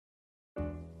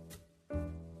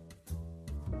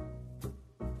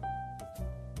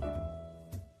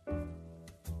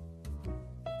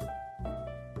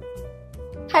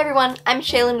Hi everyone, I'm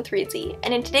Shaylin with Reedsy,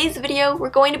 and in today's video, we're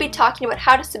going to be talking about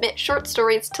how to submit short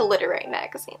stories to literary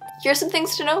magazines. Here's some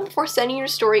things to know before sending your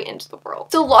story into the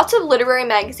world. So lots of literary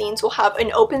magazines will have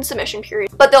an open submission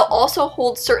period, but they'll also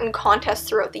hold certain contests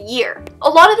throughout the year. A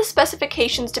lot of the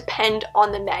specifications depend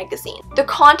on the magazine. The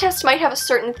contest might have a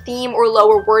certain theme or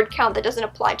lower word count that doesn't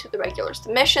apply to the regular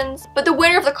submissions, but the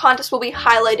winner of the contest will be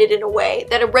highlighted in a way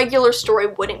that a regular story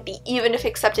wouldn't be, even if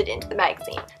accepted into the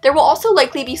magazine. There will also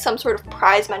likely be some sort of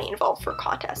prize money involved for a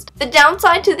contest. The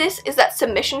downside to this is that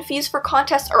submission fees for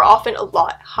contests are often a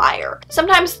lot higher,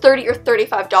 sometimes $30 or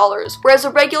 $35, whereas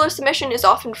a regular submission is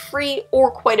often free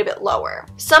or quite a bit lower.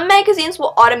 Some magazines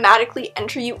will automatically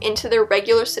enter you into their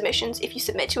regular submissions if you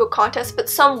submit to a contest, but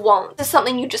some won't. This is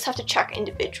something you just have to check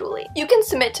individually. You can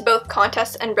submit to both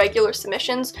contests and regular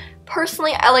submissions.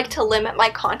 Personally, I like to limit my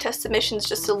contest submissions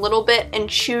just a little bit and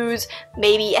choose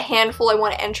maybe a handful I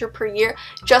want to enter per year,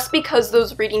 just because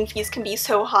those reading fees can be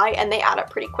so high and they add up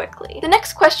pretty quickly. The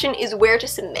next question is where to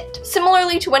submit.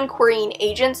 Similarly to when querying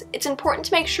agents, it's important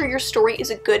to make sure your story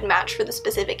is a good match for the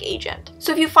specific agent.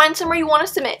 So if you find somewhere you want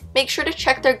to submit, make sure to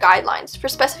check their guidelines for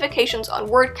specifications on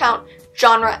word count,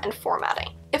 genre, and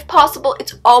formatting. If possible,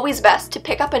 it's always best to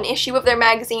pick up an issue of their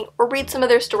magazine or read some of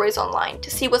their stories online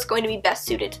to see what's going to be best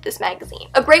suited to this magazine.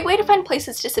 A great way to find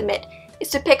places to submit is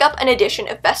to pick up an edition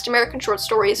of Best American Short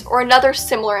Stories or another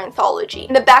similar anthology.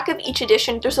 In the back of each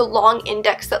edition, there's a long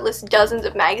index that lists dozens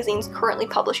of magazines currently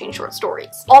publishing short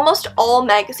stories. Almost all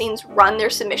magazines run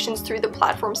their submissions through the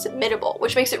platform Submittable,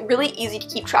 which makes it really easy to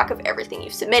keep track of everything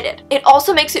you've submitted. It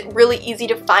also makes it really easy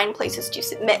to find places to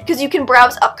submit, because you can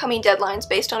browse upcoming deadlines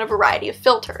based on a variety of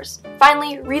filters.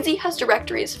 Finally, Reedsy has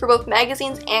directories for both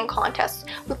magazines and contests,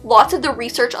 with lots of the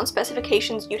research on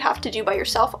specifications you'd have to do by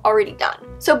yourself already done.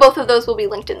 So both of those will be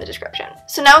linked in the description.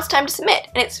 So now it's time to submit,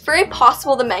 and it's very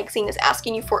possible the magazine is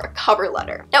asking you for a cover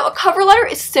letter. Now, a cover letter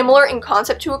is similar in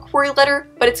concept to a query letter,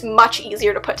 but it's much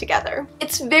easier to put together.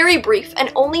 It's very brief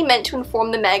and only meant to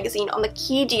inform the magazine on the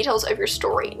key details of your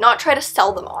story, not try to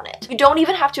sell them on it. You don't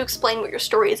even have to explain what your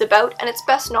story is about, and it's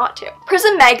best not to.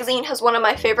 Prism Magazine has one of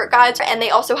my favorite guides, and they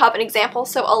also have an example,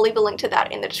 so I'll leave a link to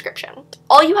that in the description.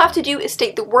 All you have to do is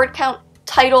state the word count,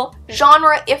 title,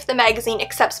 genre if the magazine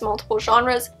accepts multiple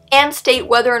genres, and state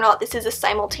whether or not this is a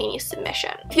simultaneous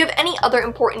submission. If you have any other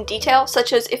important detail,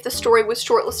 such as if the story was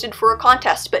shortlisted for a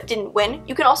contest but didn't win,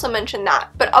 you can also mention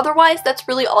that, but otherwise that's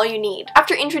really all you need.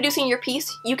 After introducing your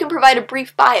piece, you can provide a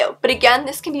brief bio, but again,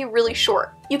 this can be really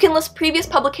short. You can list previous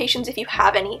publications if you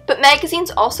have any, but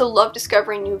magazines also love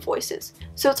discovering new voices,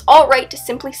 so it's alright to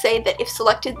simply say that if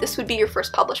selected, this would be your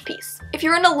first published piece. If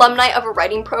you're an alumni of a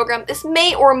writing program, this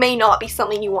may or may not be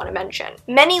something you want to mention.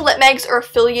 Many lit mags are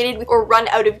affiliated with or run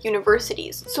out of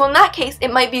universities, so in that case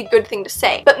it might be a good thing to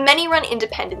say, but many run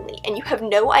independently and you have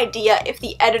no idea if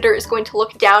the editor is going to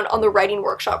look down on the writing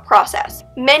workshop process.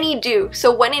 Many do,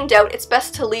 so when in doubt it's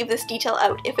best to leave this detail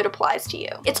out if it applies to you.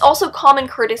 It's also common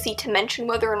courtesy to mention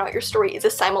whether or not your story is a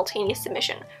simultaneous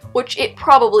submission, which it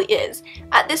probably is.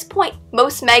 At this point,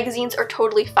 most magazines are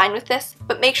totally fine with this,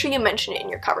 but make sure you mention it in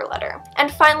your cover letter. And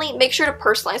finally, make sure to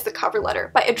personalize the cover letter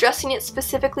by addressing it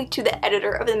specifically to the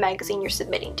editor of the magazine you're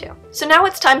submitting to. So now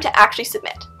it's time to actually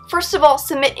submit. First of all,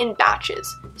 submit in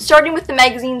batches, starting with the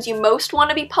magazines you most want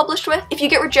to be published with. If you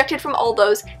get rejected from all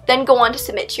those, then go on to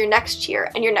submit to your next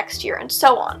year, and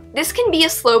so on. This can be a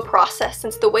slow process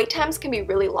since the wait times can be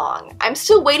really long. I'm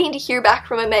still waiting to hear back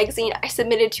from a magazine I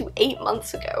submitted to 8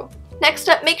 months ago. Next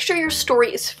up, make sure your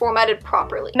story is formatted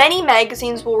properly. Many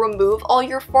magazines will remove all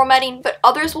your formatting, but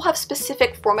others will have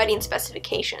specific formatting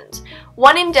specifications.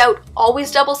 When in doubt,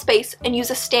 always double space and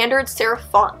use a standard serif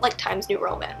font like Times New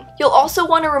Roman. You'll also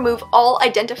want to remove all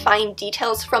identifying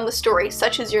details from the story,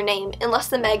 such as your name, unless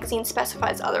the magazine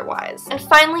specifies otherwise. And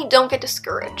finally, don't get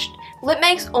discouraged. Lit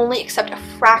mags only accept a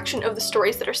fraction of the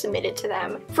stories that are submitted to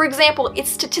them. For example, it's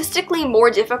statistically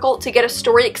more difficult to get a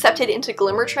story accepted into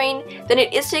Glimmer Train than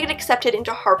it is to get accepted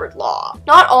into Harvard Law.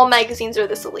 Not all magazines are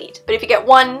this elite, but if you get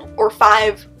 1 or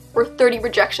 5 or 30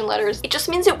 rejection letters, it just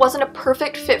means it wasn't a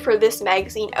perfect fit for this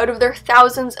magazine out of their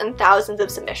thousands and thousands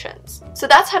of submissions. So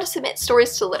that's how to submit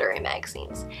stories to literary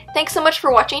magazines. Thanks so much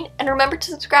for watching, and remember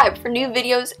to subscribe for new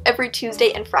videos every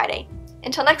Tuesday and Friday.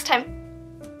 Until next time,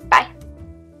 bye!